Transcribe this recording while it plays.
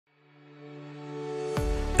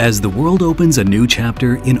As the world opens a new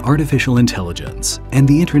chapter in artificial intelligence and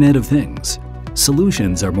the Internet of Things,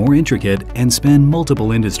 solutions are more intricate and span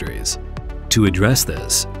multiple industries. To address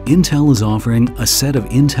this, Intel is offering a set of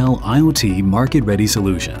Intel IoT market-ready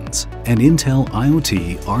solutions and Intel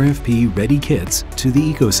IoT RFP-ready kits to the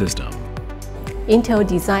ecosystem. Intel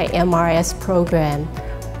designed MRS program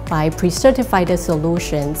by pre-certified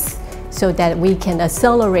solutions so that we can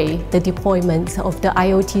accelerate the deployment of the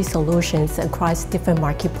IoT solutions across different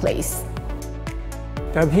marketplaces.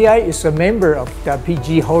 WPI is a member of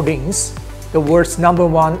WPIG Holdings, the world's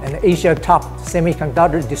 #1 and Asia top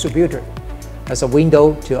semiconductor distributor. As a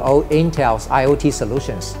window to all Intel's IoT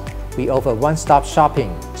solutions, we offer one-stop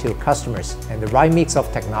shopping to customers and the right mix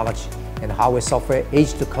of technology and hardware-software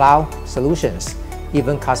edge-to-cloud solutions,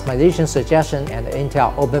 even customization suggestion and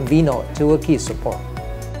Intel OpenVINO toolkit support.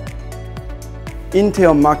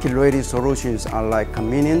 Intel market-ready solutions are like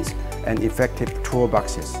convenient and effective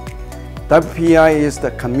toolboxes. WPI is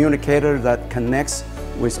the communicator that connects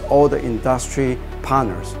with all the industry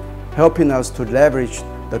partners, helping us to leverage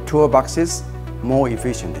the toolboxes more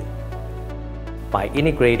efficiently. By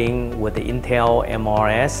integrating with the Intel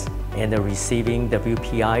MRS and receiving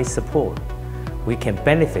WPI support, we can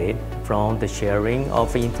benefit from the sharing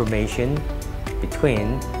of information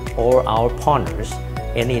between all our partners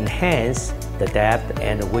and enhance the depth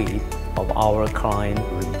and width of our client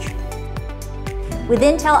reach. With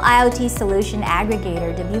Intel IoT Solution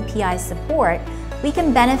Aggregator WPI support, we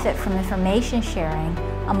can benefit from information sharing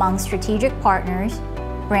among strategic partners,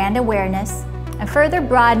 brand awareness, and further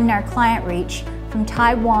broaden our client reach from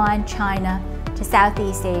Taiwan, China, to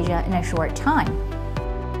Southeast Asia in a short time.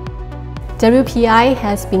 WPI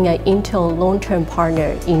has been an Intel long-term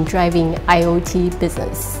partner in driving IoT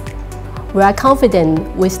business. We are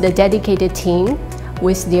confident with the dedicated team,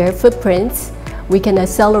 with their footprints, we can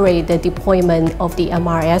accelerate the deployment of the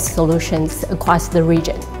MRS solutions across the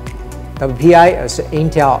region. WPI as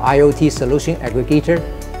Intel IoT Solution Aggregator,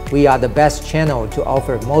 we are the best channel to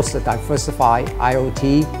offer most diversified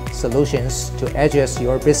IoT solutions to address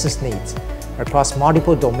your business needs across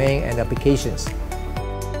multiple domains and applications.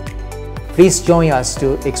 Please join us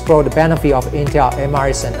to explore the benefit of Intel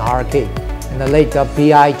MRS and RRK and let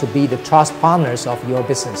WPI to be the trust partners of your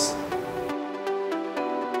business.